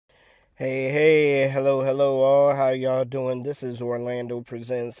Hey, hello all. How y'all doing? This is Orlando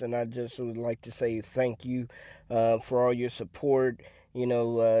Presents, and I just would like to say thank you for all your support.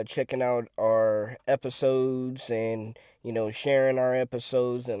 Checking out our episodes and sharing our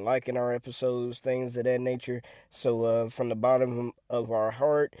episodes and liking our episodes, things of that nature. So, from the bottom of our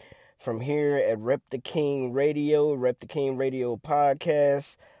heart, from here at Rep the King Radio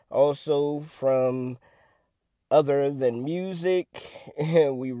podcast, also from other than music.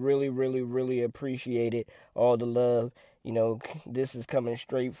 We really, really, really appreciate it. All the love. This is coming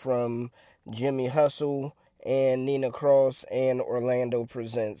straight from Jimmy Hustle and Nina Cross and Orlando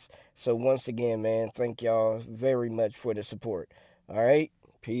Presents. So, once again, man, thank y'all very much for the support. All right.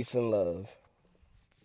 Peace and love.